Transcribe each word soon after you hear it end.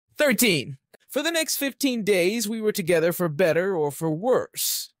13. For the next 15 days, we were together for better or for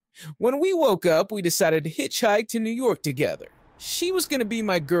worse. When we woke up, we decided to hitchhike to New York together. She was going to be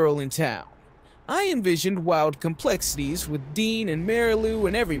my girl in town. I envisioned wild complexities with Dean and Marilou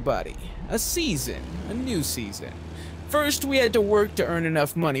and everybody. A new season. First, we had to work to earn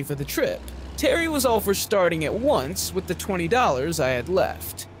enough money for the trip. Terry was all for starting at once with the $20 I had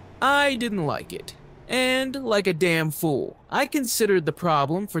left. I didn't like it. And, like a damn fool, I considered the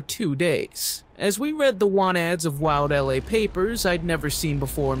problem for 2 days, as we read the want ads of wild LA papers I'd never seen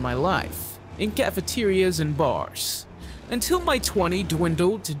before in my life, in cafeterias and bars, until my 20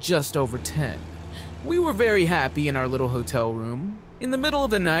 dwindled to just over 10. We were very happy in our little hotel room. In the middle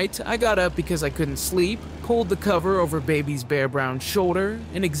of the night, I got up because I couldn't sleep, pulled the cover over baby's bare brown shoulder,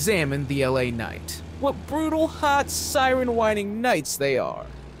 and examined the LA night. What brutal, hot, siren-whining nights they are.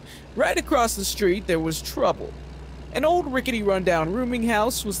 Right across the street, there was trouble. An old rickety rundown rooming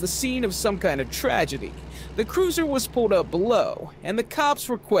house was the scene of some kind of tragedy. The cruiser was pulled up below, and the cops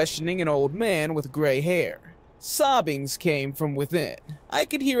were questioning an old man with gray hair. Sobbings came from within. I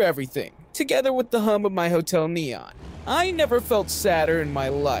could hear everything, together with the hum of my hotel neon. I never felt sadder in my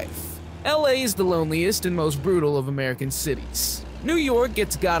life. LA is the loneliest and most brutal of American cities. New York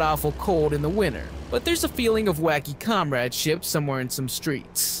gets god-awful cold in the winter, but there's a feeling of wacky comradeship somewhere in some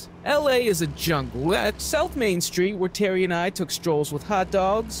streets. LA is a jungle. At South Main Street, where Terry and I took strolls with hot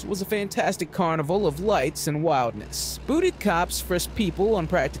dogs, was a fantastic carnival of lights and wildness. Booted cops frisked people on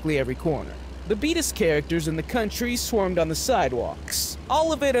practically every corner. The beatest characters in the country swarmed on the sidewalks.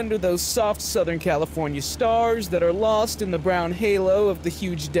 All of it under those soft Southern California stars that are lost in the brown halo of the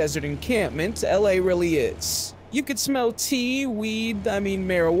huge desert encampment LA really is. You could smell tea,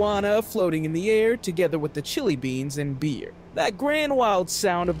 marijuana floating in the air together with the chili beans and beer. That grand wild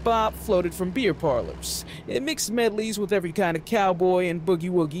sound of bop floated from beer parlors. It mixed medleys with every kind of cowboy and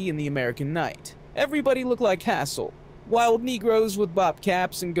boogie-woogie in the American night. Everybody looked like Hassel. Wild Negroes with bop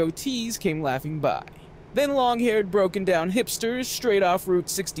caps and goatees came laughing by. Then long-haired, broken-down hipsters straight off Route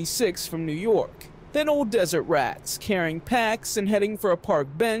 66 from New York. Then old desert rats, carrying packs and heading for a park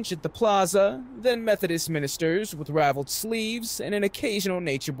bench at the plaza. Then Methodist ministers with raveled sleeves, and an occasional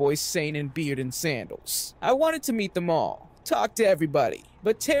nature boy sane in beard and sandals. I wanted to meet them all, talk to everybody,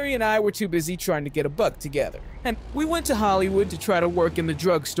 but Terry and I were too busy trying to get a buck together. And we went to Hollywood to try to work in the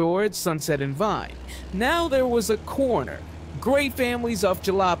drugstore at Sunset and Vine. Now there was a corner. Great families off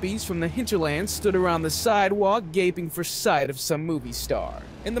jalopies from the hinterland stood around the sidewalk gaping for sight of some movie star.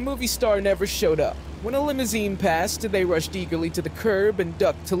 And the movie star never showed up. When a limousine passed, they rushed eagerly to the curb and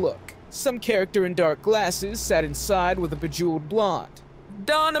ducked to look. Some character in dark glasses sat inside with a bejeweled blonde.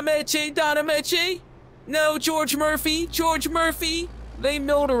 Donna Mecce? No, George Murphy? They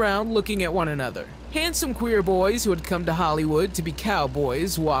milled around looking at one another. Handsome queer boys who had come to Hollywood to be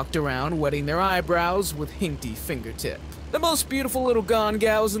cowboys walked around wetting their eyebrows with hinky fingertip. The most beautiful little gone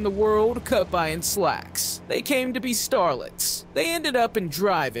gals in the world cut by in slacks. They came to be starlets. They ended up in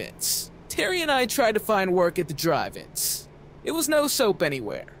drive-ins. Terry and I tried to find work at the drive-ins. It was no soap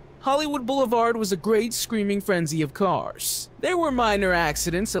anywhere. Hollywood Boulevard was a great screaming frenzy of cars. There were minor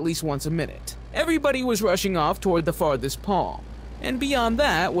accidents at least once a minute. Everybody was rushing off toward the farthest palm. And beyond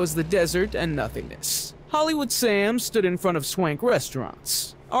that was the desert and nothingness. Hollywood Sam stood in front of swank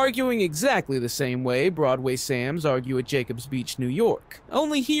restaurants, arguing exactly the same way Broadway Sams argue at Jacobs Beach, New York.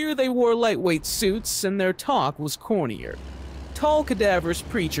 Only here they wore lightweight suits and their talk was cornier. Tall, cadaverous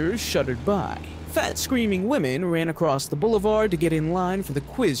preachers shuddered by. Fat, screaming women ran across the boulevard to get in line for the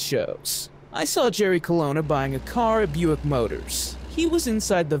quiz shows. I saw Jerry Colonna buying a car at Buick Motors. He was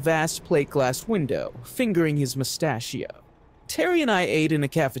inside the vast plate glass window, fingering his mustachio. Terry and I ate in a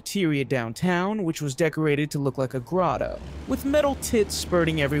cafeteria downtown, which was decorated to look like a grotto, with metal tits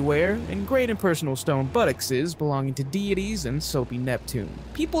spurting everywhere and great impersonal stone buttocks belonging to deities and soapy Neptune.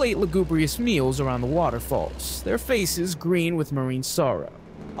 People ate lugubrious meals around the waterfalls, their faces green with marine sorrow.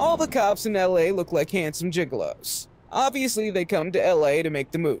 All the cops in LA look like handsome gigolos. Obviously, they come to LA to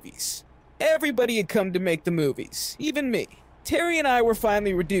make the movies. Everybody had come to make the movies, even me. Terry and I were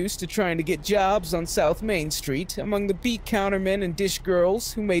finally reduced to trying to get jobs on South Main Street among the beat countermen and dish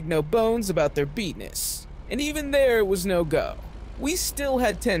girls who made no bones about their beatness. And even there it was no go. We still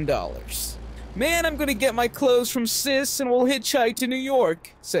had $10. Man, I'm gonna get my clothes from Sis and we'll hitchhike to New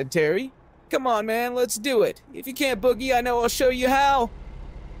York, said Terry. Come on, man, let's do it. If you can't boogie, I know I'll show you how.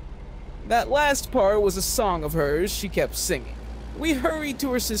 That last part was a song of hers she kept singing. We hurried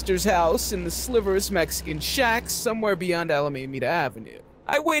to her sister's house in the sliverous Mexican shack somewhere beyond Alameda Avenue.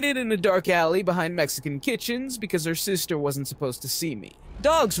 I waited in a dark alley behind Mexican kitchens because her sister wasn't supposed to see me.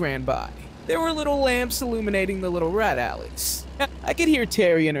 Dogs ran by. There were little lamps illuminating the little rat alleys. I could hear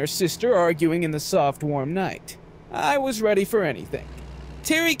Terry and her sister arguing in the soft, warm night. I was ready for anything.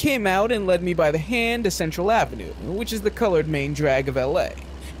 Terry came out and led me by the hand to Central Avenue, which is the colored main drag of LA.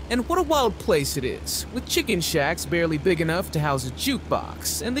 And what a wild place it is, with chicken shacks barely big enough to house a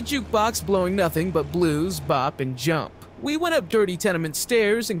jukebox, and the jukebox blowing nothing but blues, bop, and jump. We went up dirty tenement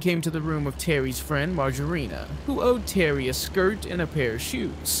stairs and came to the room of Terry's friend, Margarina, who owed Terry a skirt and a pair of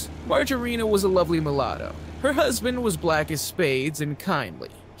shoes. Margarina was a lovely mulatto. Her husband was black as spades and kindly.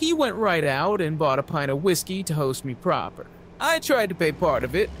 He went right out and bought a pint of whiskey to host me proper. I tried to pay part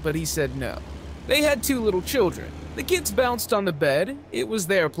of it, but he said no. They had 2 little children. The kids bounced on the bed. It was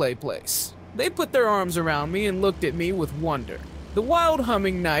their play place. They put their arms around me and looked at me with wonder. The wild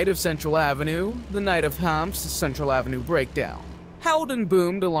humming night of Central Avenue, the night of Hamp's Central Avenue breakdown, howled and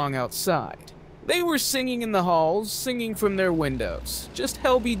boomed along outside. They were singing in the halls, singing from their windows. Just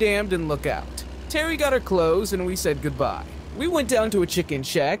hell be damned and look out. Terry got her clothes and we said goodbye. We went down to a chicken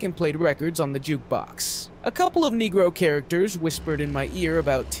shack and played records on the jukebox. A couple of Negro characters whispered in my ear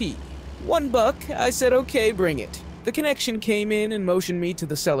about tea. $1, I said okay, bring it. The connection came in and motioned me to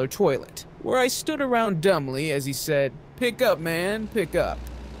the cellar toilet, where I stood around dumbly as he said, "Pick up, man, pick up."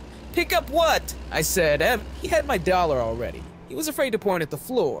 "Pick up what?" I said. He had my dollar already. He was afraid to point at the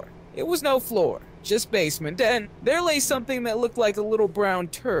floor. It was no floor, just basement, and there lay something that looked like a little brown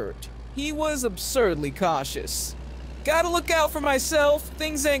turd. He was absurdly cautious. "Gotta look out for myself.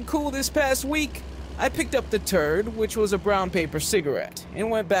 Things ain't cool this past week." I picked up the turd, which was a brown paper cigarette,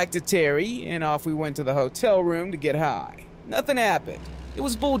 and went back to Terry, and off we went to the hotel room to get high. Nothing happened. It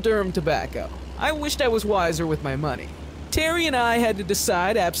was Bull Durham tobacco. I wished I was wiser with my money. Terry and I had to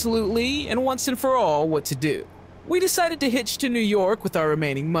decide absolutely and once and for all what to do. We decided to hitch to New York with our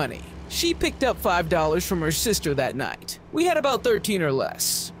remaining money. She picked up $5 from her sister that night. We had about 13 or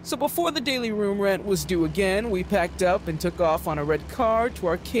less. So before the daily room rent was due again, we packed up and took off on a red car to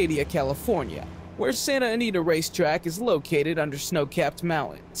Arcadia, California, where Santa Anita Racetrack is located under snow-capped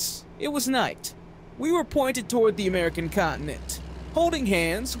mountains. It was night. We were pointed toward the American continent. Holding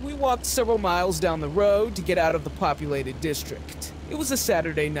hands, we walked several miles down the road to get out of the populated district. It was a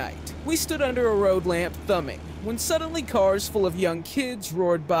Saturday night. We stood under a road lamp thumbing, when suddenly cars full of young kids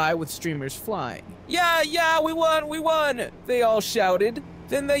roared by with streamers flying. Yeah, we won, they all shouted.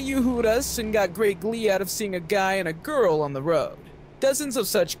 Then they yoo-hooed us and got great glee out of seeing a guy and a girl on the road. Dozens of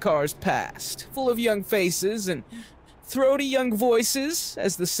such cars passed, full of young faces and throaty young voices,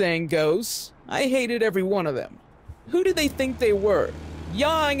 as the saying goes. I hated every one of them. Who did they think they were?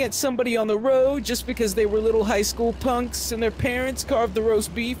 Yawing at somebody on the road just because they were little high school punks and their parents carved the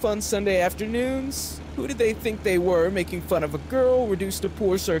roast beef on Sunday afternoons? Who did they think they were, making fun of a girl reduced to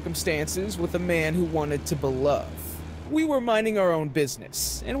poor circumstances with a man who wanted to be loved? We were minding our own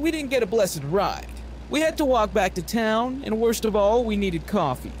business, and we didn't get a blessed ride. We had to walk back to town, and worst of all, we needed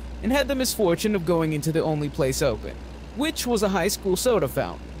coffee, and had the misfortune of going into the only place open, which was a high school soda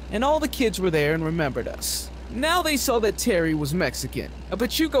fountain, and all the kids were there and remembered us. Now they saw that Terry was Mexican, a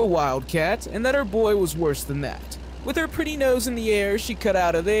Pachuco wildcat, and that her boy was worse than that. With her pretty nose in the air, she cut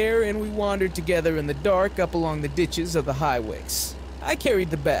out of there, and we wandered together in the dark up along the ditches of the highways. I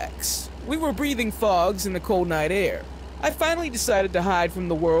carried the bags. We were breathing fogs in the cold night air. I finally decided to hide from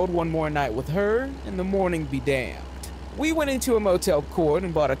the world one more night with her, and the morning be damned. We went into a motel court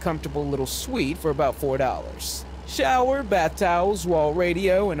and bought a comfortable little suite for about $4. Shower, bath towels, wall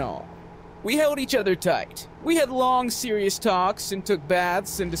radio, and all. We held each other tight. We had long, serious talks and took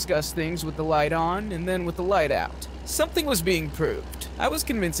baths and discussed things with the light on and then with the light out. Something was being proved. I was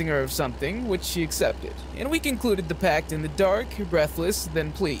convincing her of something, which she accepted, and we concluded the pact in the dark, breathless,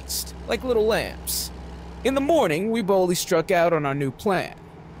 then pleased, like little lambs. In the morning, we boldly struck out on our new plan.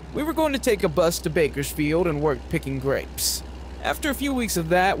 We were going to take a bus to Bakersfield and work picking grapes. After a few weeks of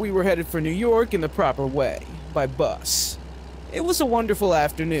that, we were headed for New York in the proper way, by bus. It was a wonderful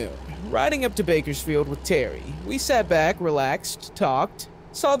afternoon. Riding up to Bakersfield with Terry, we sat back, relaxed, talked,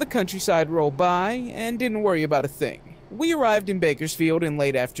 saw the countryside roll by, and didn't worry about a thing. We arrived in Bakersfield in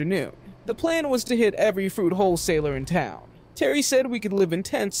late afternoon. The plan was to hit every fruit wholesaler in town. Terry said we could live in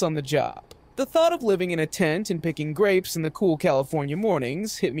tents on the job. The thought of living in a tent and picking grapes in the cool California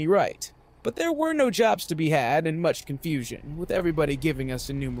mornings hit me right. But there were no jobs to be had and much confusion, with everybody giving us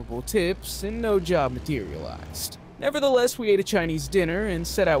innumerable tips and no job materialized. Nevertheless, we ate a Chinese dinner and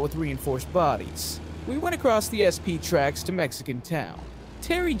set out with reinforced bodies. We went across the SP tracks to Mexican town.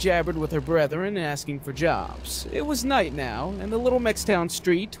 Terry jabbered with her brethren asking for jobs. It was night now, and the little Mextown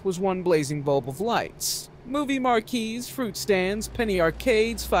street was one blazing bulb of lights. Movie marquees, fruit stands, penny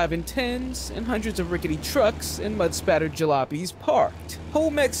arcades, 5 and 10s, and hundreds of rickety trucks and mud-spattered jalopies parked. Whole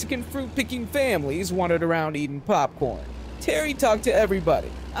Mexican fruit-picking families wandered around eating popcorn. Terry talked to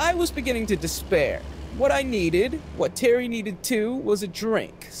everybody. I was beginning to despair. What I needed, what Terry needed too, was a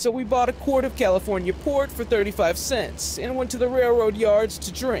drink, so we bought a quart of California port for 35 cents and went to the railroad yards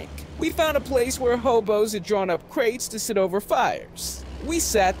to drink. We found a place where hobos had drawn up crates to sit over fires. We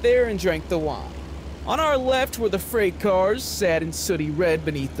sat there and drank the wine. On our left were the freight cars, sad and sooty red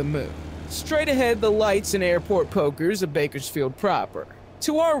beneath the moon. Straight ahead, the lights and airport pokers of Bakersfield proper.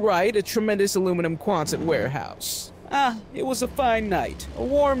 To our right, a tremendous aluminum Quonset warehouse. It was a fine night. A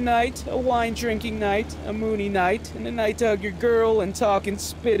warm night, a wine-drinking night, a moony night, and a night to hug your girl and talk and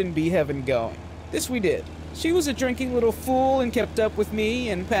spit and be heaven going. This we did. She was a drinking little fool and kept up with me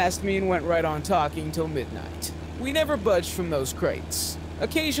and passed me and went right on talking till midnight. We never budged from those crates.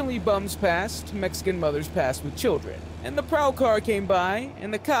 Occasionally bums passed, Mexican mothers passed with children, and the prowl car came by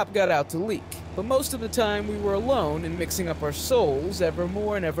and the cop got out to leak. But most of the time we were alone and mixing up our souls ever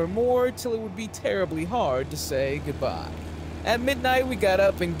more till it would be terribly hard to say goodbye. At midnight we got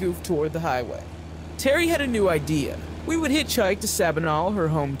up and goofed toward the highway. Terry had a new idea. We would hitchhike to Sabinal, her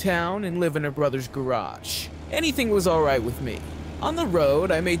hometown, and live in her brother's garage. Anything was alright with me. On the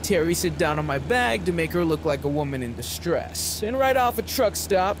road, I made Terry sit down on my bag to make her look like a woman in distress, and right off a truck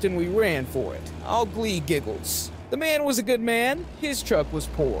stopped and we ran for it, all glee giggles. The man was a good man, his truck was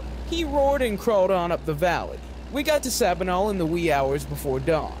poor. He roared and crawled on up the valley. We got to Sabinal in the wee hours before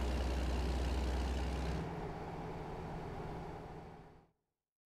dawn.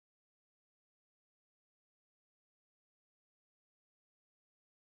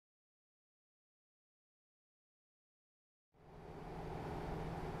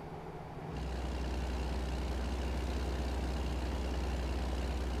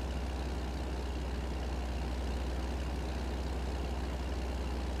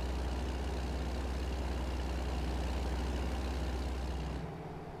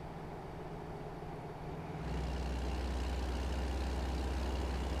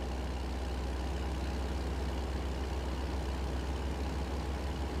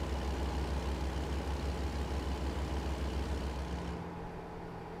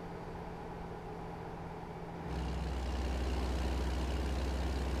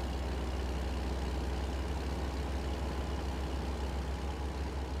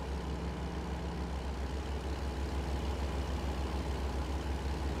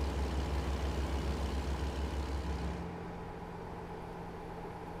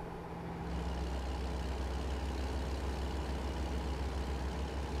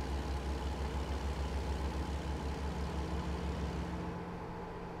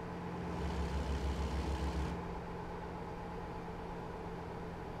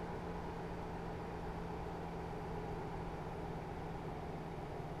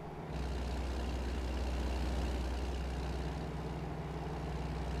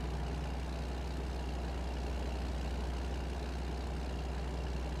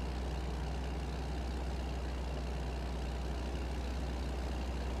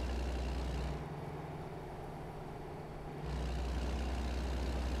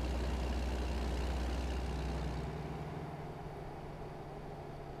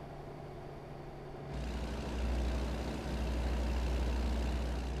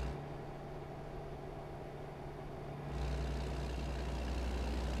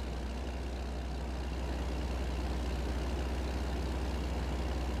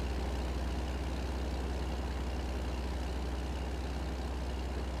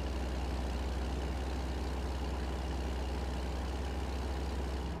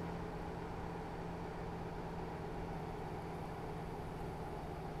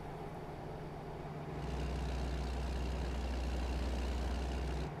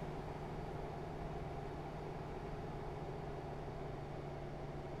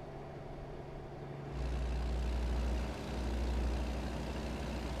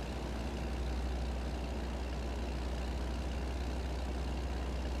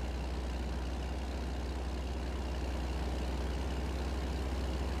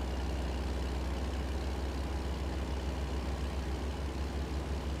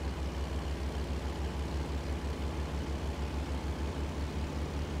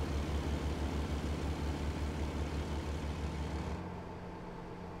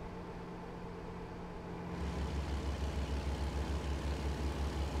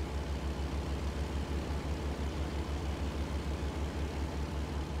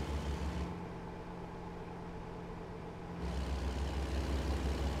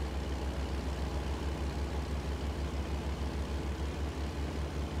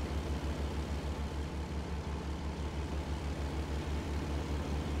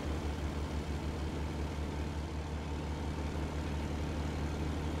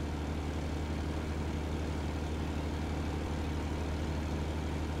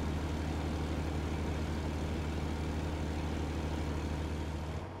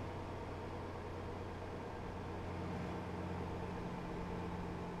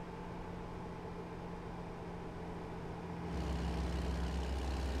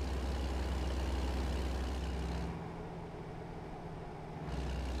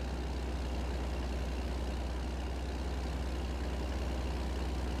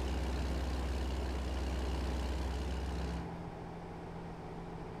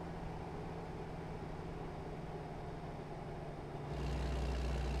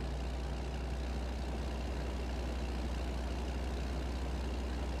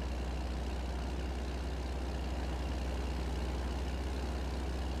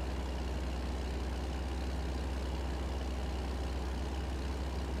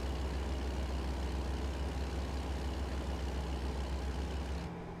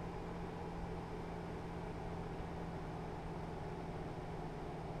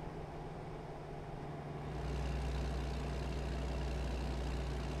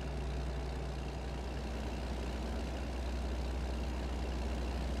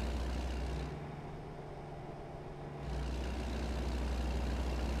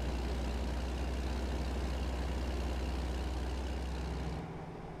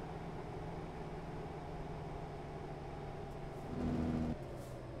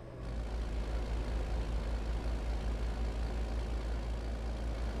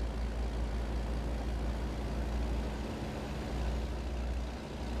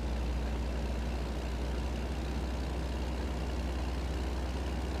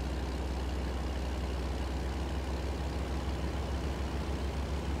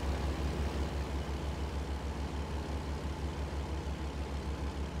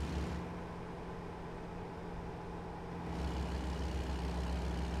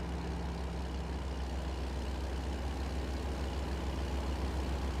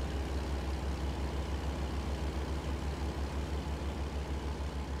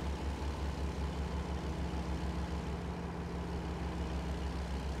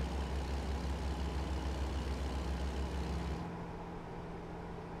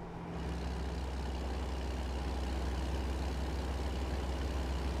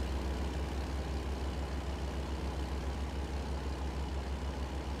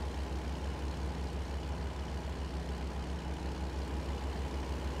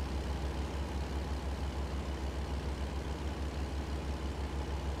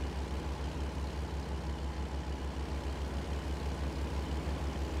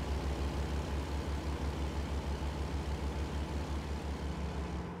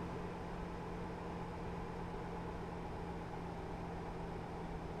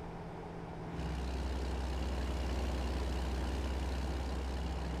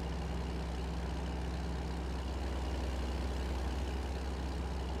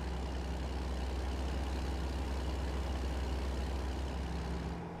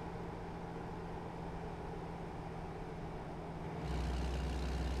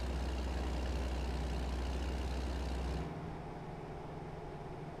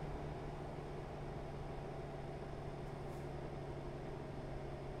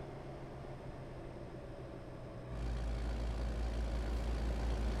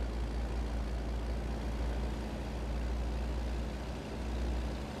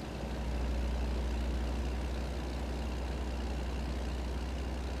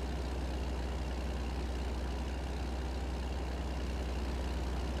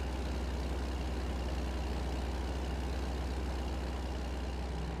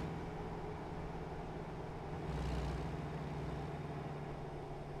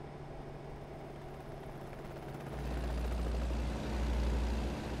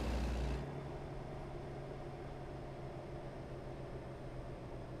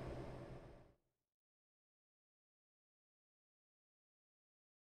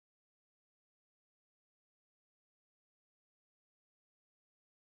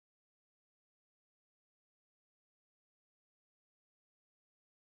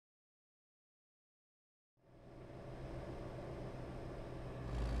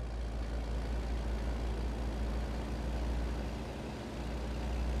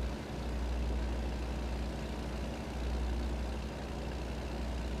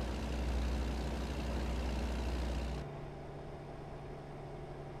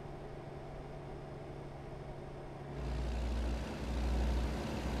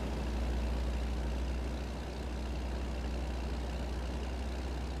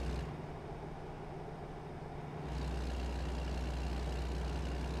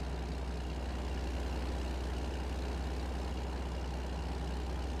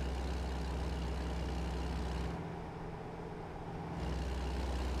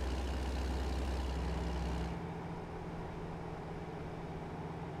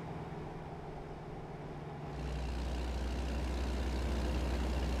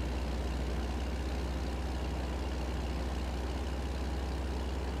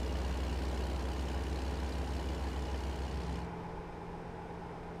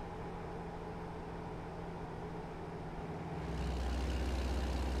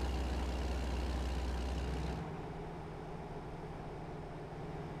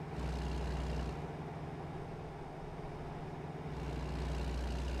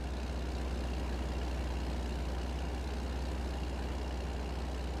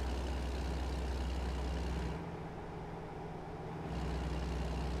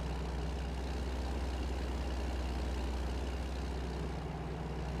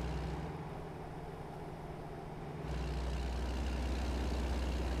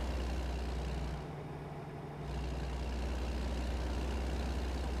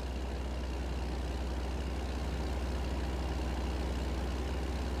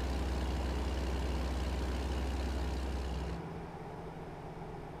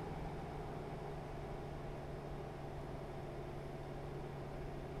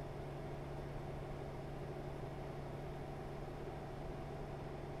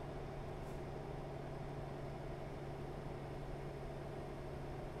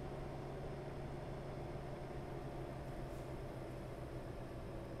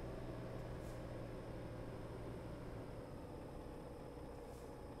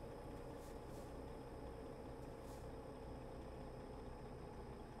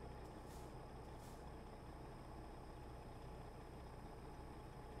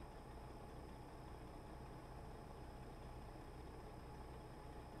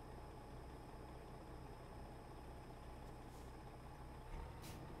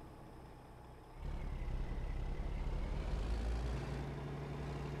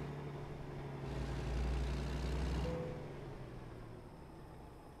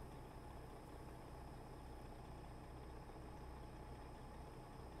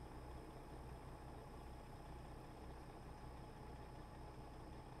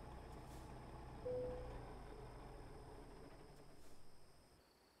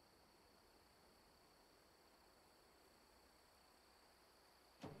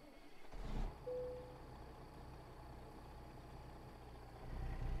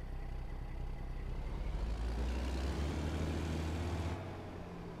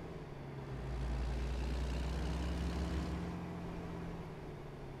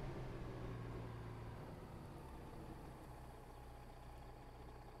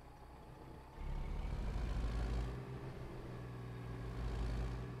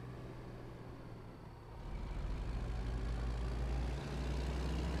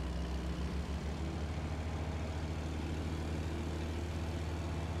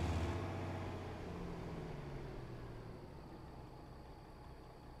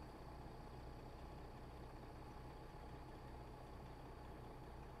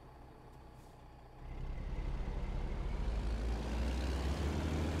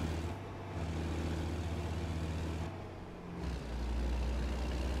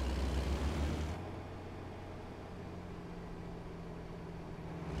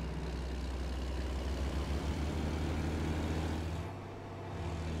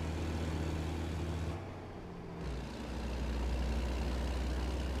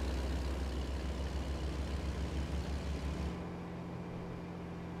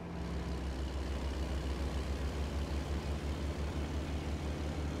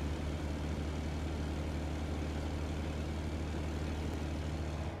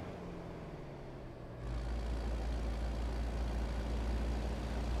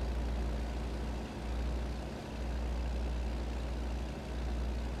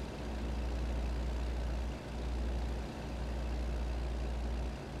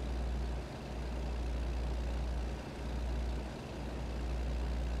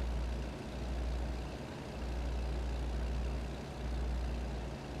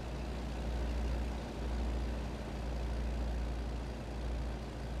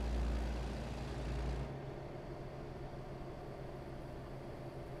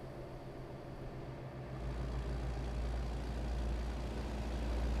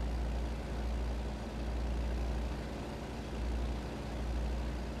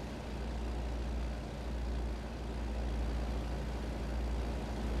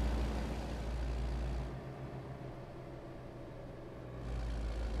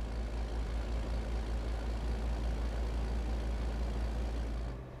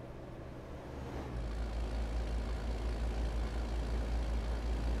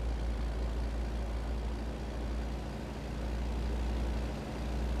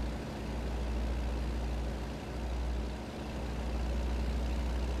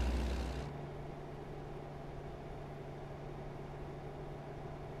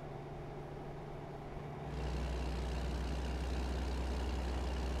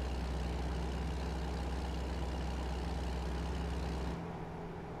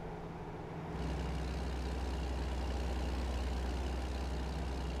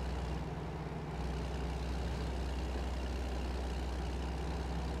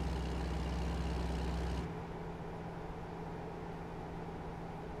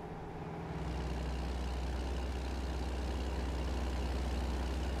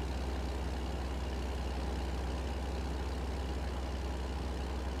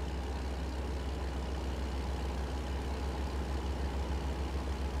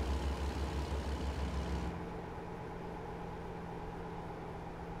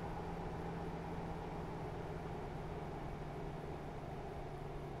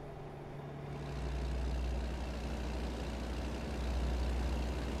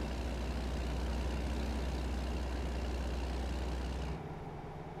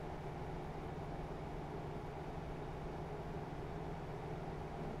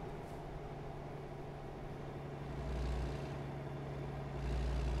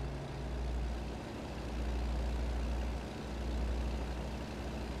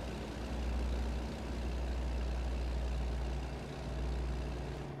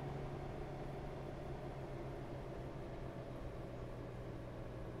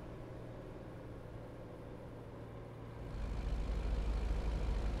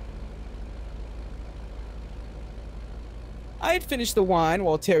 I had finished the wine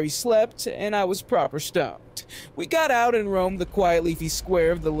while Terry slept, and I was proper stoned. We got out and roamed the quiet leafy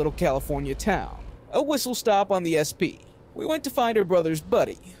square of the little California town. A whistle stop on the SP. We went to find her brother's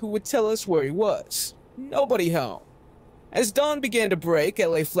buddy, who would tell us where he was. Nobody home. As dawn began to break, I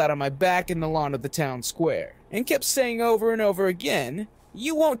lay flat on my back in the lawn of the town square, and kept saying over and over again,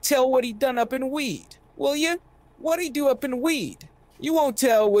 "You won't tell what he done up in weed, will you? What'd he do up in weed? You won't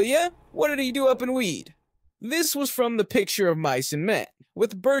tell, will ya? What did he do up in weed?" This was from The Picture of Mice and Men,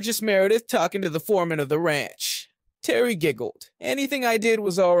 with Burgess Meredith talking to the foreman of the ranch. Terry giggled. Anything I did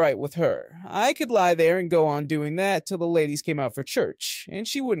was all right with her. I could lie there and go on doing that till the ladies came out for church, and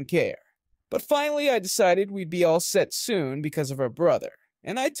she wouldn't care. But finally I decided we'd be all set soon because of her brother,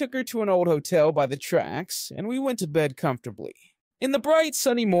 and I took her to an old hotel by the tracks, and we went to bed comfortably. In the bright,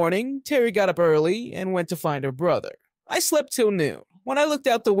 sunny morning, Terry got up early and went to find her brother. I slept till noon. When I looked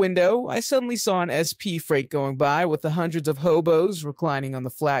out the window, I suddenly saw an SP freight going by with the hundreds of hobos reclining on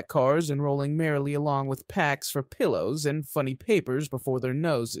the flat cars and rolling merrily along with packs for pillows and funny papers before their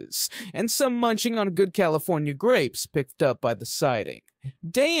noses, and some munching on good California grapes picked up by the siding.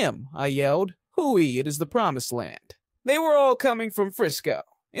 "Damn," I yelled. "Hooey, it is the promised land." They were all coming from Frisco.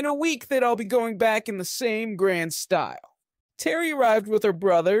 In a week they'd all be going back in the same grand style. Terry arrived with her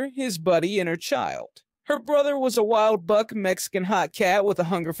brother, his buddy, and her child. Her brother was a wild buck Mexican hot cat with a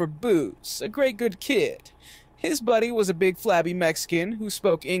hunger for booze, a great good kid. His buddy was a big flabby Mexican who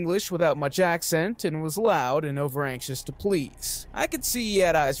spoke English without much accent and was loud and over-anxious to please. I could see he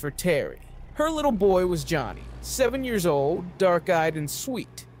had eyes for Terry. Her little boy was Johnny, 7 years old, dark-eyed and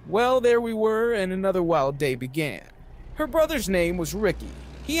sweet. Well, there we were, and another wild day began. Her brother's name was Ricky.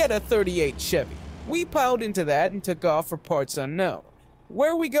 He had a '38 Chevy. We piled into that and took off for parts unknown.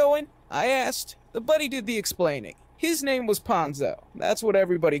 "Where are we going?" I asked. The buddy did the explaining. His name was Ponzo. That's what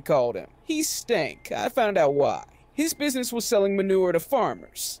everybody called him. He stank. I found out why. His business was selling manure to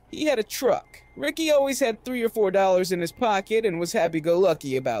farmers. He had a truck. Ricky always had $3 or $4 in his pocket and was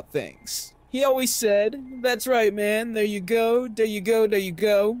happy-go-lucky about things. He always said, "That's right, man. There you go, there you go, there you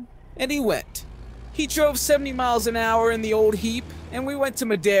go." And he went. He drove 70 miles an hour in the old Heap, and we went to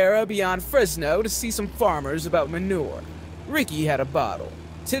Madera beyond Fresno to see some farmers about manure. Ricky had a bottle.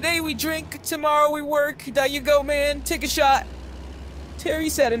 "Today we drink, tomorrow we work. There you go, man. Take a shot." Terry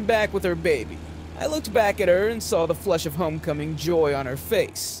sat in back with her baby. I looked back at her and saw the flush of homecoming joy on her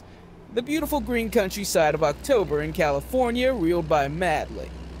face. The beautiful green countryside of October in California reeled by madly.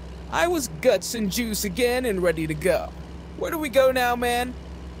 I was guts and juice again and ready to go. "Where do we go now, man?"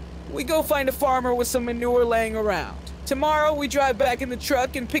 "We go find a farmer with some manure laying around. Tomorrow we drive back in the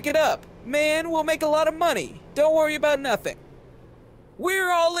truck and pick it up. Man, we'll make a lot of money. Don't worry about nothing."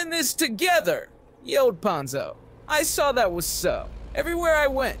 "We're all in this together," yelled Ponzo. I saw that was so. Everywhere I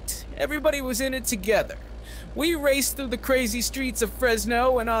went, everybody was in it together. We raced through the crazy streets of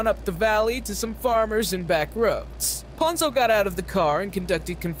Fresno and on up the valley to some farmers and back roads. Ponzo got out of the car and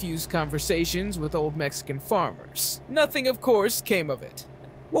conducted confused conversations with old Mexican farmers. Nothing, of course, came of it.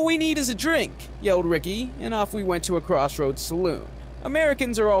 "What we need is a drink," yelled Ricky, and off we went to a Crossroads saloon.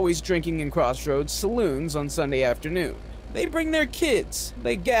 Americans are always drinking in Crossroads saloons on Sunday afternoon. They bring their kids.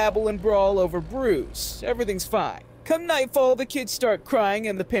 They gabble and brawl over brews. Everything's fine. Come nightfall, the kids start crying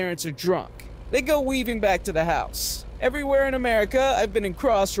and the parents are drunk. They go weaving back to the house. Everywhere in America, I've been in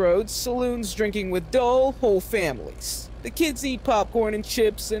Crossroads, saloons drinking with dull, whole families. The kids eat popcorn and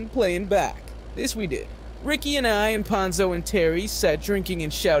chips and playing back. This we did. Ricky and I and Ponzo and Terry sat drinking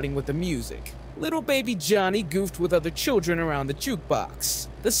and shouting with the music. Little baby Johnny goofed with other children around the jukebox.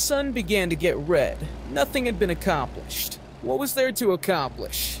 The sun began to get red. Nothing had been accomplished. What was there to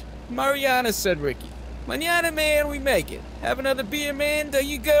accomplish? "Mariana," said Ricky. "Mañana, man, we make it. Have another beer, man. There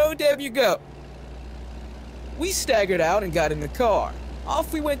you go, there you go." We staggered out and got in the car.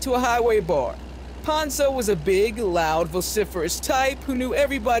 Off we went to a highway bar. Ponzo was a big, loud, vociferous type who knew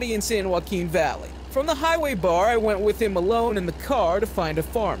everybody in San Joaquin Valley. From the highway bar, I went with him alone in the car to find a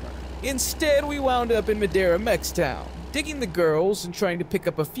farmer. Instead, we wound up in Madera, Mextown, digging the girls and trying to pick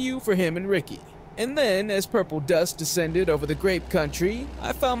up a few for him and Ricky. And then, as purple dust descended over the grape country,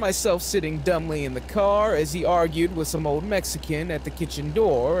 I found myself sitting dumbly in the car as he argued with some old Mexican at the kitchen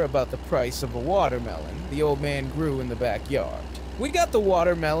door about the price of a watermelon the old man grew in the backyard. We got the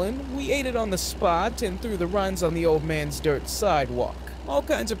watermelon, we ate it on the spot, and threw the runs on the old man's dirt sidewalk. All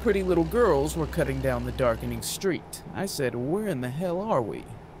kinds of pretty little girls were cutting down the darkening street. I said, "Where in the hell are we?"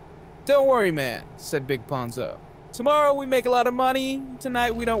 "Don't worry, man," said Big Ponzo. "Tomorrow we make a lot of money,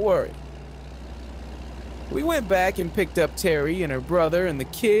 tonight we don't worry." We went back and picked up Terry and her brother and the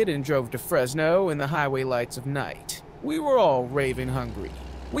kid and drove to Fresno in the highway lights of night. We were all raving hungry.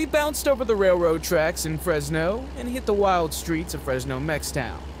 We bounced over the railroad tracks in Fresno and hit the wild streets of Fresno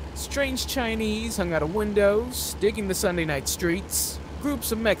Mextown. Strange Chinese hung out of windows, digging the Sunday night streets.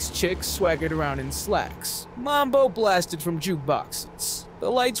 Groups of Mex chicks swaggered around in slacks. Mambo blasted from jukeboxes.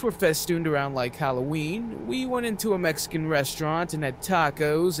 The lights were festooned around like Halloween. We went into a Mexican restaurant and had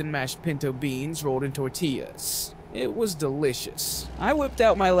tacos and mashed pinto beans rolled in tortillas. It was delicious. I whipped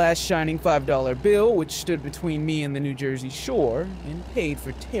out my last shining $5 bill, which stood between me and the New Jersey shore, and paid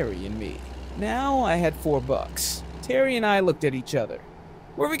for Terry and me. Now I had $4. Terry and I looked at each other.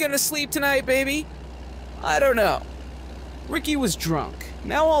 "Where we gonna sleep tonight, baby?" "I don't know." Ricky was drunk.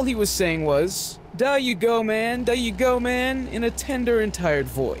 Now all he was saying was, "Da you go, man, da you go, man," in a tender and tired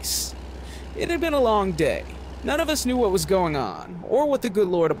voice. It had been a long day. None of us knew what was going on, or what the good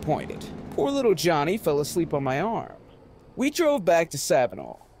Lord appointed. Poor little Johnny fell asleep on my arm. We drove back to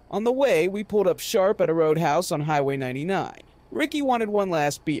Sabinal. On the way, we pulled up sharp at a roadhouse on Highway 99. Ricky wanted one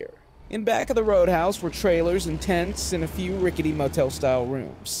last beer. In back of the roadhouse were trailers and tents and a few rickety motel-style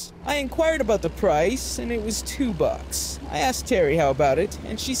rooms. I inquired about the price, and it was $2. I asked Terry how about it,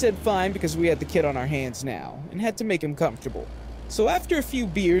 and she said fine because we had the kid on our hands now, and had to make him comfortable. So after a few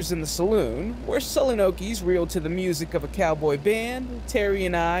beers in the saloon, where sullen Okies reeled to the music of a cowboy band, Terry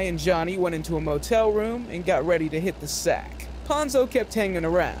and I and Johnny went into a motel room and got ready to hit the sack. Ponzo kept hanging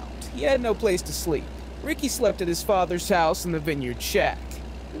around. He had no place to sleep. Ricky slept at his father's house in the vineyard shack.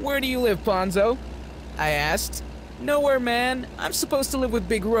 "Where do you live, Ponzo?" I asked. "Nowhere, man. I'm supposed to live with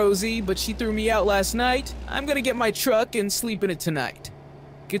Big Rosie, but she threw me out last night. I'm gonna get my truck and sleep in it tonight."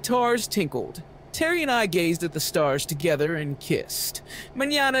 Guitars tinkled. Terry and I gazed at the stars together and kissed.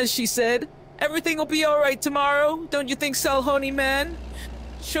 "Mañana," she said. "Everything'll be alright tomorrow, don't you think, Salhoni, man?"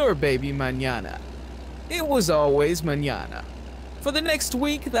 "Sure, baby, mañana." It was always mañana. For the next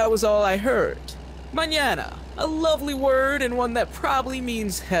week, that was all I heard. Mañana, a lovely word and one that probably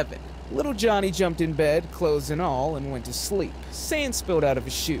means heaven. Little Johnny jumped in bed, clothes and all, and went to sleep. Sand spilled out of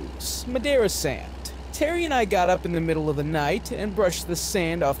his shoes. Madeira sand. Terry and I got up in the middle of the night and brushed the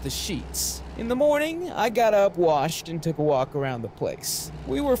sand off the sheets. In the morning, I got up, washed, and took a walk around the place.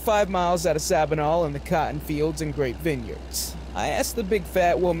 We were 5 miles out of Sabinal in the cotton fields and grape vineyards. I asked the big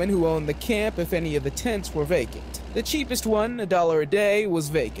fat woman who owned the camp if any of the tents were vacant. The cheapest one, $1 a day, was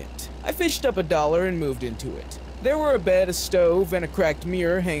vacant. I fished up $1 and moved into it. There were a bed, a stove, and a cracked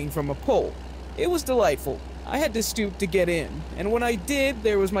mirror hanging from a pole. It was delightful. I had to stoop to get in, and when I did,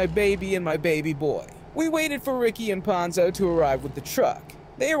 there was my baby and my baby boy. We waited for Ricky and Ponzo to arrive with the truck.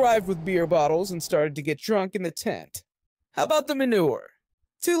 They arrived with beer bottles and started to get drunk in the tent. "How about the manure?"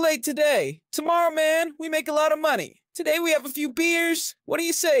 "Too late today. Tomorrow, man, we make a lot of money. Today we have a few beers. What do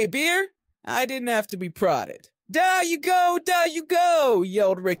you say, beer?" I didn't have to be prodded. "Da you go,"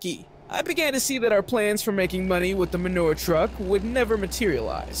 yelled Ricky. I began to see that our plans for making money with the manure truck would never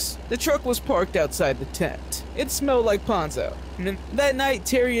materialize. The truck was parked outside the tent. It smelled like Ponzo. That night,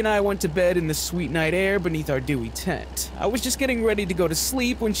 Terry and I went to bed in the sweet night air beneath our dewy tent. I was just getting ready to go to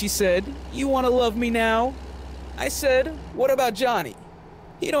sleep when she said, "You want to love me now?" I said, "What about Johnny?"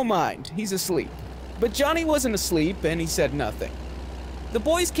 "He don't mind. He's asleep." But Johnny wasn't asleep, and he said nothing. The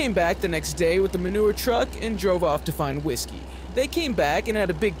boys came back the next day with the manure truck and drove off to find whiskey. They came back and had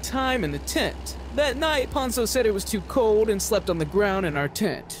a big time in the tent. That night, Ponzo said it was too cold and slept on the ground in our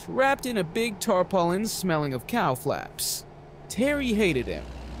tent, wrapped in a big tarpaulin smelling of cow flaps. Terry hated him.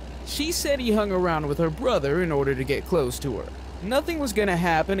 She said he hung around with her brother in order to get close to her. Nothing was gonna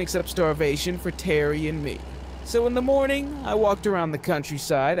happen except starvation for Terry and me. So in the morning, I walked around the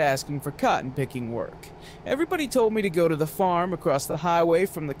countryside asking for cotton picking work. Everybody told me to go to the farm across the highway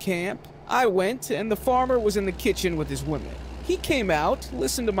from the camp. I went, and the farmer was in the kitchen with his women. He came out,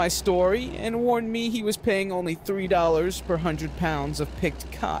 listened to my story, and warned me he was paying only $3 per 100 pounds of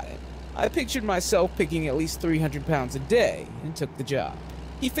picked cotton. I pictured myself picking at least 300 pounds a day, and took the job.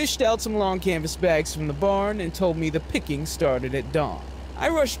 He fished out some long canvas bags from the barn and told me the picking started at dawn. I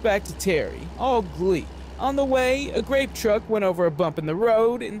rushed back to Terry, all glee. On the way, a grape truck went over a bump in the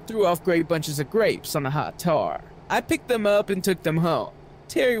road and threw off great bunches of grapes on the hot tar. I picked them up and took them home.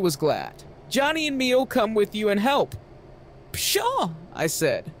 Terry was glad. "Johnny and me'll come with you and help." "Pshaw," I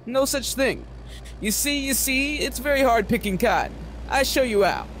said. "No such thing. You see, it's very hard picking cotton. I show you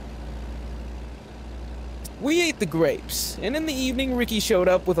how." We ate the grapes, and in the evening Ricky showed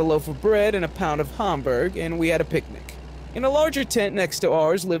up with a loaf of bread and a pound of Hamburg, and we had a picnic. In a larger tent next to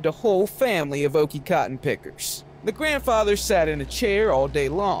ours lived a whole family of Okie cotton pickers. The grandfather sat in a chair all day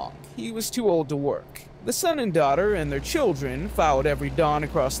long. He was too old to work. The son and daughter and their children followed every dawn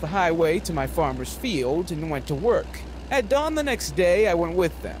across the highway to my farmer's field and went to work. At dawn the next day, I went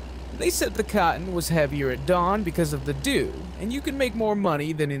with them. They said the cotton was heavier at dawn because of the dew, and you could make more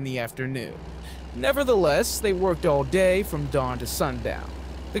money than in the afternoon. Nevertheless, they worked all day from dawn to sundown.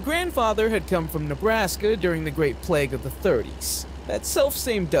 The grandfather had come from Nebraska during the Great Plague of the 30s, that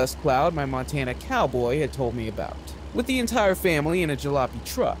self-same dust cloud my Montana cowboy had told me about, with the entire family in a jalopy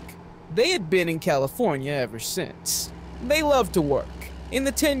truck. They had been in California ever since. They loved to work. In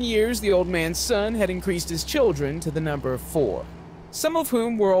the 10 years, the old man's son had increased his children to the number of 4, some of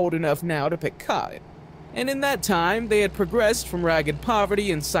whom were old enough now to pick cotton. And in that time, they had progressed from ragged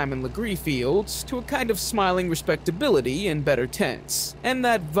poverty in Simon Legree fields to a kind of smiling respectability in better tents. And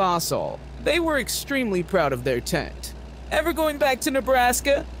that Vassal, they were extremely proud of their tent. Ever going back to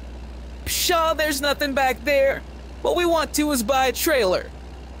Nebraska? Pshaw, there's nothing back there. What we want to is buy a trailer.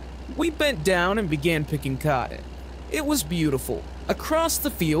 We bent down and began picking cotton. It was beautiful. Across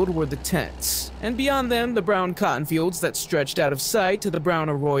the field were the tents, and beyond them the brown cotton fields that stretched out of sight to the brown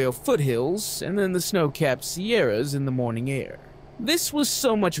Arroyo foothills, and then the snow-capped Sierras in the morning air. This was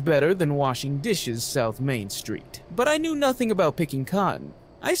so much better than washing dishes South Main Street, but I knew nothing about picking cotton.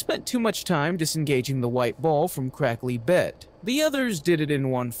 I spent too much time disengaging the white ball from crackly bed. The others did it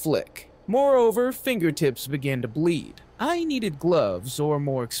in one flick. Moreover, fingertips began to bleed. I needed gloves or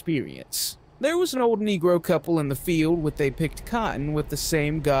more experience. There was an old Negro couple in the field where they picked cotton with the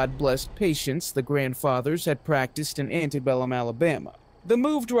same God-blessed patience the grandfathers had practiced in antebellum Alabama. They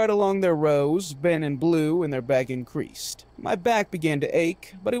moved right along their rows, Ben and blue, and their back increased. My back began to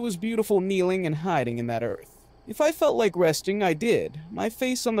ache, but it was beautiful kneeling and hiding in that earth. If I felt like resting, I did, my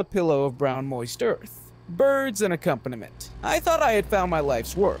face on the pillow of brown moist earth. Birds and accompaniment. I thought I had found my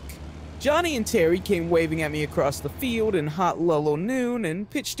life's work. Johnny and Terry came waving at me across the field in hot Lullo noon and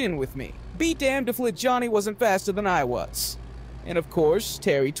pitched in with me. Be damned if lit Johnny wasn't faster than I was. And of course,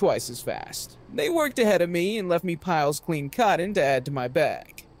 Terry twice as fast. They worked ahead of me and left me piles clean cotton to add to my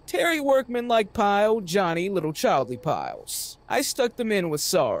bag. Terry workman-like pile, Johnny little childly piles. I stuck them in with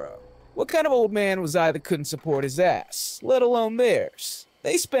sorrow. What kind of old man was I that couldn't support his ass, let alone theirs?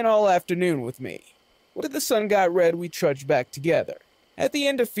 They spent all afternoon with me. When the sun got red, we trudged back together. At the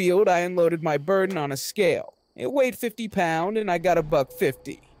end of field, I unloaded my burden on a scale. It weighed 50 pounds, and I got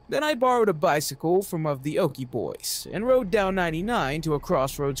 $1.50. Then I borrowed a bicycle from of the Okie boys, and rode down 99 to a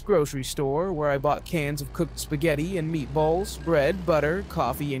Crossroads grocery store where I bought cans of cooked spaghetti and meatballs, bread, butter,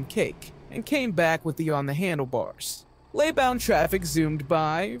 coffee, and cake, and came back with the on the handlebars. Laybound traffic zoomed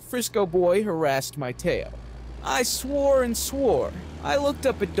by, Frisco boy harassed my tail. I swore and swore. I looked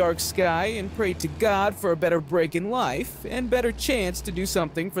up at dark sky and prayed to God for a better break in life and better chance to do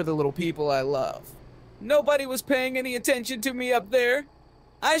something for the little people I love. Nobody was paying any attention to me up there.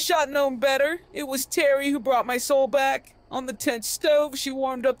 I shot known better. It was Terry who brought my soul back. On the tent stove, she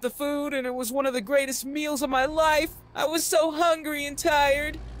warmed up the food, and it was one of the greatest meals of my life. I was so hungry and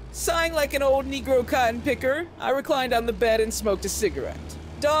tired. Sighing like an old Negro cotton picker, I reclined on the bed and smoked a cigarette.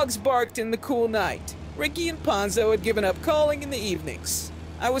 Dogs barked in the cool night. Ricky and Ponzo had given up calling in the evenings.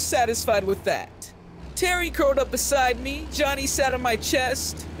 I was satisfied with that. Terry curled up beside me, Johnny sat on my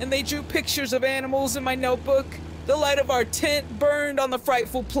chest, and they drew pictures of animals in my notebook. The light of our tent burned on the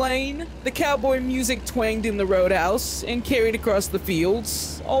frightful plain. The cowboy music twanged in the roadhouse and carried across the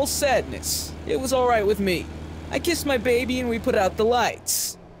fields. All sadness. It was all right with me. I kissed my baby and we put out the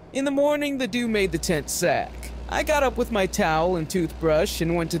lights. In the morning, the dew made the tent sag. I got up with my towel and toothbrush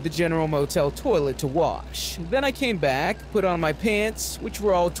and went to the General Motel toilet to wash. Then I came back, put on my pants, which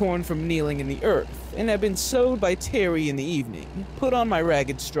were all torn from kneeling in the earth, and had been sewed by Terry in the evening, put on my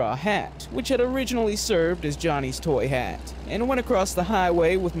ragged straw hat, which had originally served as Johnny's toy hat, and went across the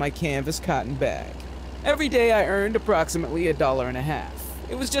highway with my canvas cotton bag. Every day I earned approximately $1.50.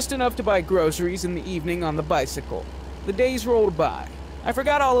 It was just enough to buy groceries in the evening on the bicycle. The days rolled by. I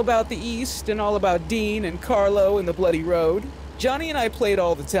forgot all about the East and all about Dean and Carlo and the bloody road. Johnny and I played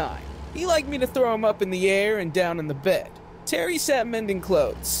all the time. He liked me to throw him up in the air and down in the bed. Terry sat mending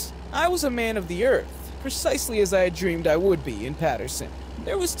clothes. I was a man of the earth, precisely as I had dreamed I would be in Patterson.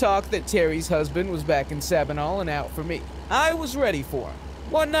 There was talk that Terry's husband was back in Sabinal and out for me. I was ready for him.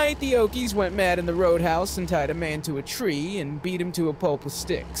 One night, the Okies went mad in the roadhouse and tied a man to a tree and beat him to a pulp with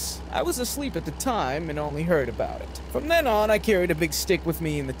sticks. I was asleep at the time and only heard about it. From then on, I carried a big stick with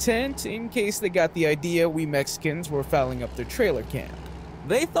me in the tent in case they got the idea we Mexicans were fouling up their trailer camp.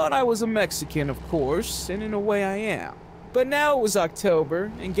 They thought I was a Mexican, of course, and in a way I am. But now it was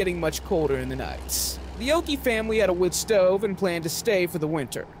October and getting much colder in the nights. The Okie family had a wood stove and planned to stay for the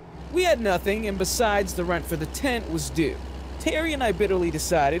winter. We had nothing, and besides, the rent for the tent was due. Terry and I bitterly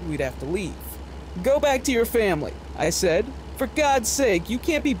decided we'd have to leave. Go back to your family, I said. For God's sake, you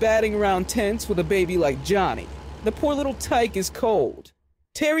can't be batting around tents with a baby like Johnny. The poor little tyke is cold.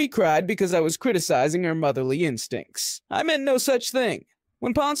 Terry cried because I was criticizing her motherly instincts. I meant no such thing.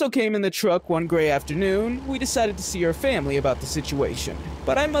 When Ponzo came in the truck one gray afternoon, we decided to see her family about the situation.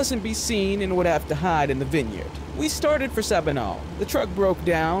 But I mustn't be seen and would have to hide in the vineyard. We started for Sabinal. The truck broke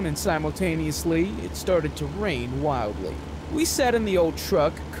down and simultaneously, it started to rain wildly. We sat in the old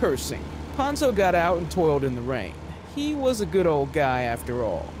truck, cursing. Ponzo got out and toiled in the rain. He was a good old guy after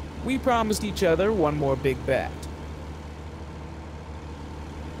all. We promised each other one more big bat.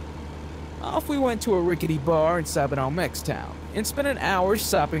 Off we went to a rickety bar in Sabinal, Mextown, and spent an hour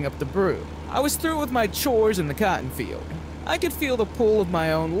sopping up the brew. I was through with my chores in the cotton field. I could feel the pull of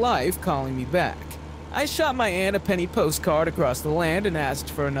my own life calling me back. I shot my aunt a penny postcard across the land and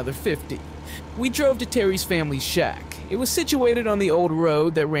asked for another 50. We drove to Terry's family's shack. It was situated on the old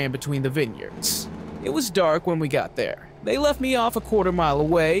road that ran between the vineyards. It was dark when we got there. They left me off a quarter-mile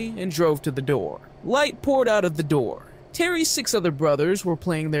away and drove to the door. Light poured out of the door. Terry's 6 other brothers were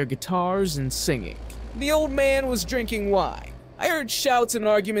playing their guitars and singing. The old man was drinking wine. I heard shouts and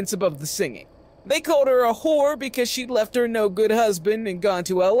arguments above the singing. They called her a whore because she'd left her no-good husband and gone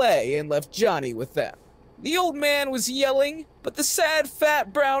to LA and left Johnny with them. The old man was yelling, but the sad,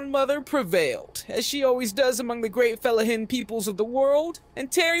 fat, brown mother prevailed, as she always does among the great Fellahin peoples of the world,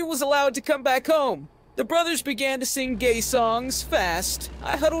 and Terry was allowed to come back home. The brothers began to sing gay songs, fast.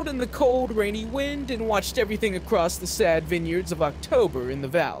 I huddled in the cold, rainy wind and watched everything across the sad vineyards of October in the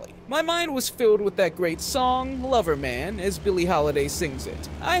valley. My mind was filled with that great song, Lover Man, as Billie Holiday sings it.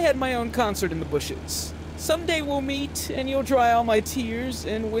 I had my own concert in the bushes. Someday we'll meet, and you'll dry all my tears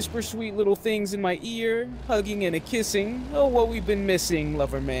and whisper sweet little things in my ear, hugging and a kissing. Oh, what we've been missing,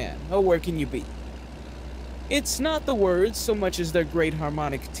 Lover Man. Oh, where can you be? It's not the words so much as their great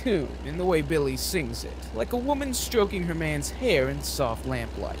harmonic tune and the way Billie sings it, like a woman stroking her man's hair in soft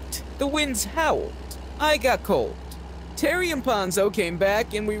lamplight. The winds howled. I got cold. Terry and Ponzo came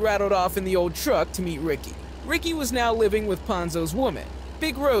back and we rattled off in the old truck to meet Ricky. Ricky was now living with Ponzo's woman,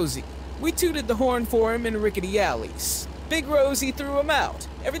 Big Rosie. We tooted the horn for him in rickety alleys. Big Rosie threw him out.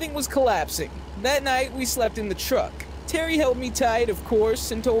 Everything was collapsing. That night we slept in the truck. Terry held me tight, of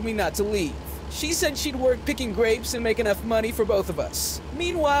course, and told me not to leave. She said she'd work picking grapes and make enough money for both of us.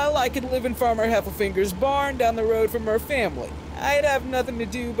 Meanwhile, I could live in Farmer Heffelfinger's barn down the road from her family. I'd have nothing to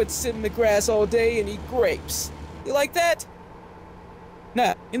do but sit in the grass all day and eat grapes. You like that?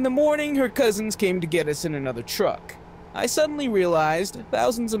 Now, in the morning, her cousins came to get us in another truck. I suddenly realized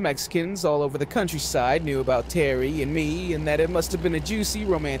thousands of Mexicans all over the countryside knew about Terry and me and that it must have been a juicy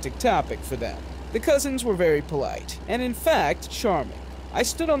romantic topic for them. The cousins were very polite, and in fact, charming. I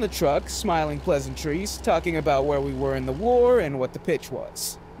stood on the truck, smiling pleasantries, talking about where we were in the war and what the pitch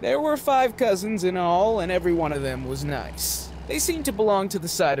was. There were 5 cousins in all, and every one of them was nice. They seemed to belong to the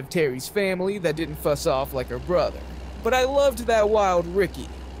side of Terry's family that didn't fuss off like her brother. But I loved that wild Ricky.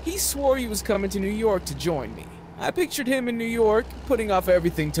 He swore he was coming to New York to join me. I pictured him in New York, putting off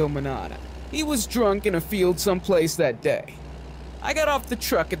everything till Manana. He was drunk in a field someplace that day. I got off the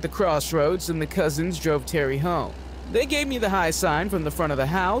truck at the crossroads and the cousins drove Terry home. They gave me the high sign from the front of the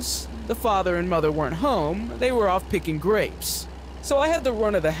house. The father and mother weren't home. They were off picking grapes. So I had the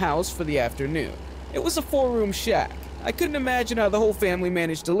run of the house for the afternoon. It was a 4-room shack. I couldn't imagine how the whole family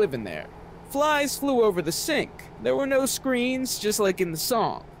managed to live in there. Flies flew over the sink. There were no screens, just like in the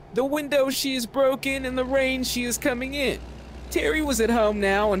song. The window she is broken and the rain she is coming in. Terry was at home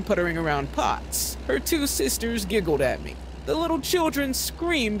now and puttering around pots. Her 2 sisters giggled at me. The little children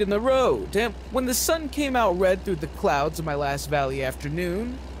screamed in the road, and when the sun came out red through the clouds of my last valley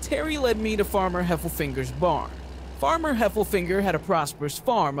afternoon, Terry led me to Farmer Heffelfinger's barn. Farmer Heffelfinger had a prosperous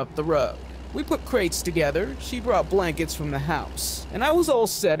farm up the road. We put crates together, she brought blankets from the house, and I was all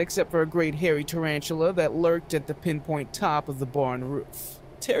set except for a great hairy tarantula that lurked at the pinpoint top of the barn roof.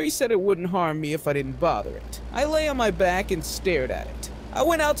 Terry said it wouldn't harm me if I didn't bother it. I lay on my back and stared at it. I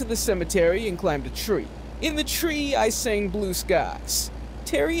went out to the cemetery and climbed a tree. In the tree, I sang Blue Skies.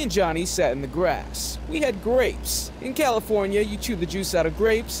 Terry and Johnny sat in the grass. We had grapes. In California, you chew the juice out of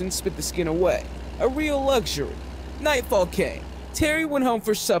grapes and spit the skin away. A real luxury. Nightfall came. Terry went home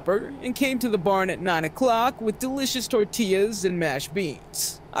for supper and came to the barn at 9 o'clock with delicious tortillas and mashed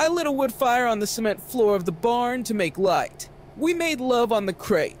beans. I lit a wood fire on the cement floor of the barn to make light. We made love on the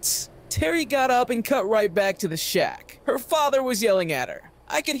crates. Terry got up and cut right back to the shack. Her father was yelling at her.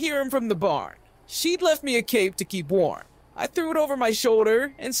 I could hear him from the barn. She'd left me a cape to keep warm. I threw it over my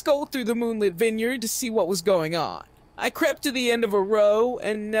shoulder and sculled through the moonlit vineyard to see what was going on. I crept to the end of a row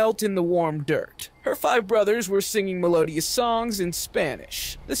and knelt in the warm dirt. Her 5 brothers were singing melodious songs in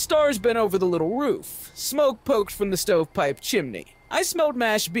Spanish. The stars bent over the little roof. Smoke poked from the stovepipe chimney. I smelled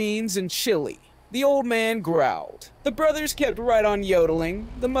mashed beans and chili. The old man growled. The brothers kept right on yodeling.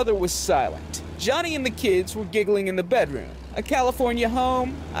 The mother was silent. Johnny and the kids were giggling in the bedroom. A California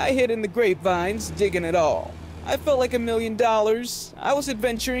home, I hid in the grapevines, digging it all. I felt like $1 million. I was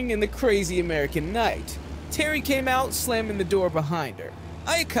adventuring in the crazy American night. Terry came out, slamming the door behind her.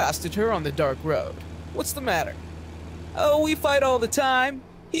 I accosted her on the dark road. What's the matter? Oh, we fight all the time.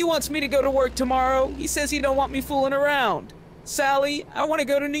 He wants me to go to work tomorrow. He says he don't want me fooling around. Sally, I want to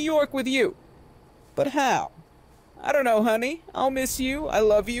go to New York with you. But how? I don't know, honey. I'll miss you. I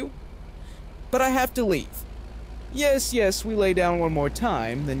love you. But I have to leave. Yes, we lay down one more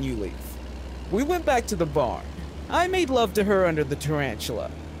time, then you leave. We went back to the barn. I made love to her under the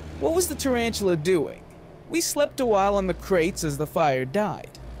tarantula. What was the tarantula doing? We slept a while on the crates as the fire died.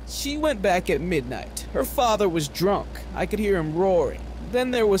 She went back at midnight. Her father was drunk. I could hear him roaring.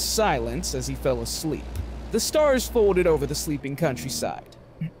 Then there was silence as he fell asleep. The stars folded over the sleeping countryside.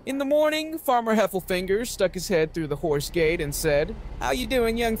 In the morning, Farmer Heffelfinger stuck his head through the horse gate and said, "How you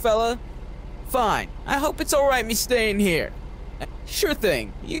doing, young fella?" "Fine. I hope it's all right me staying here." "Sure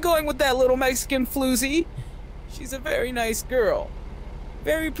thing. You going with that little Mexican floozy?" "She's a very nice girl.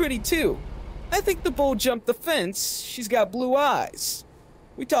 Very pretty, too. I think the bull jumped the fence. She's got blue eyes."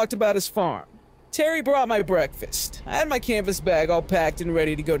 We talked about his farm. Terry brought my breakfast. I had my canvas bag all packed and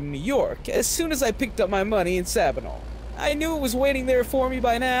ready to go to New York as soon as I picked up my money in Sabinal. I knew it was waiting there for me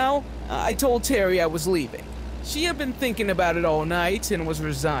by now. I told Terry I was leaving. She had been thinking about it all night and was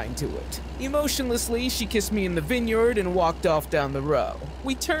resigned to it. Emotionlessly, she kissed me in the vineyard and walked off down the row.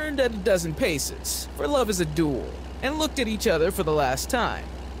 We turned at a dozen paces, for love is a duel, and looked at each other for the last time.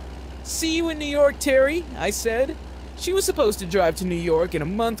 "See you in New York, Terry," I said. She was supposed to drive to New York in a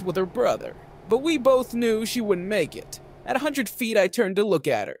month with her brother, but we both knew she wouldn't make it. At 100 feet, I turned to look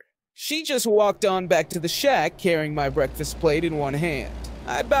at her. She just walked on back to the shack, carrying my breakfast plate in one hand.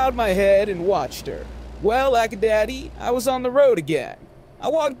 I bowed my head and watched her. Well, Daddy, I was on the road again. I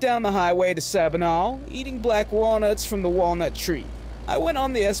walked down the highway to Sabinal, eating black walnuts from the walnut tree. I went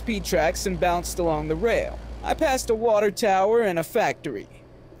on the SP tracks and bounced along the rail. I passed a water tower and a factory.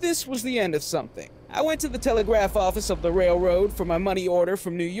 This was the end of something. I went to the telegraph office of the railroad for my money order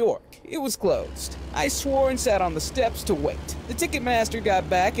from New York. It was closed. I swore and sat on the steps to wait. The ticket master got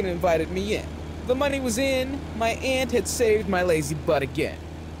back and invited me in. The money was in. My aunt had saved my lazy butt again.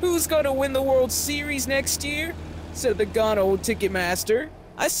 "Who's going to win the World Series next year?" said the gone old ticket master.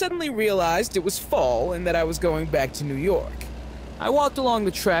 I suddenly realized it was fall and that I was going back to New York. I walked along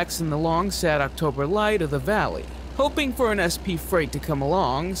the tracks in the long, sad October light of the valley, hoping for an SP freight to come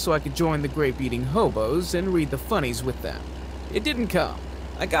along so I could join the grape-eating hobos and read the funnies with them. It didn't come.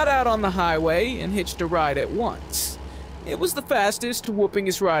 I got out on the highway and hitched a ride at once. It was the fastest,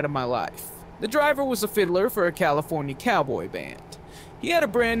 whoopingest ride of my life. The driver was a fiddler for a California cowboy band. He had a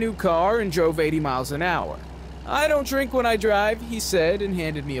brand new car and drove 80 miles an hour. "I don't drink when I drive," he said and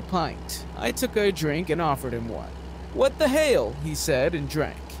handed me a pint. I took a drink and offered him one. "What the hail?" he said and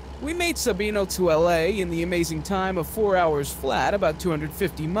drank. We made Sabino to LA in the amazing time of 4 hours flat, about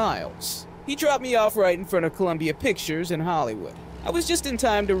 250 miles. He dropped me off right in front of Columbia Pictures in Hollywood. I was just in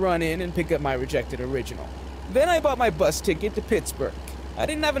time to run in and pick up my rejected original. Then I bought my bus ticket to Pittsburgh. I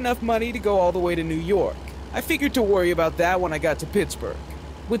didn't have enough money to go all the way to New York. I figured to worry about that when I got to Pittsburgh.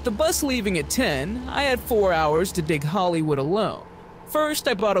 With the bus leaving at 10, I had 4 hours to dig Hollywood alone. First,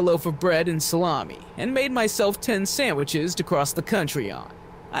 I bought a loaf of bread and salami, and made myself 10 sandwiches to cross the country on.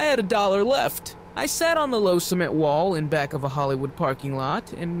 I had $1 left. I sat on the low cement wall in back of a Hollywood parking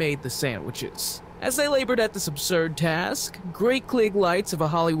lot and made the sandwiches. As I labored at this absurd task, great Klieg lights of a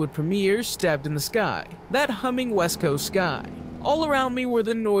Hollywood premiere stabbed in the sky, that humming West Coast sky. All around me were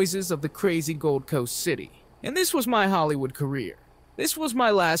the noises of the crazy Gold Coast city. And this was my Hollywood career. This was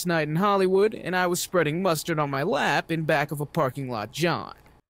my last night in Hollywood, and I was spreading mustard on my lap in back of a parking lot john.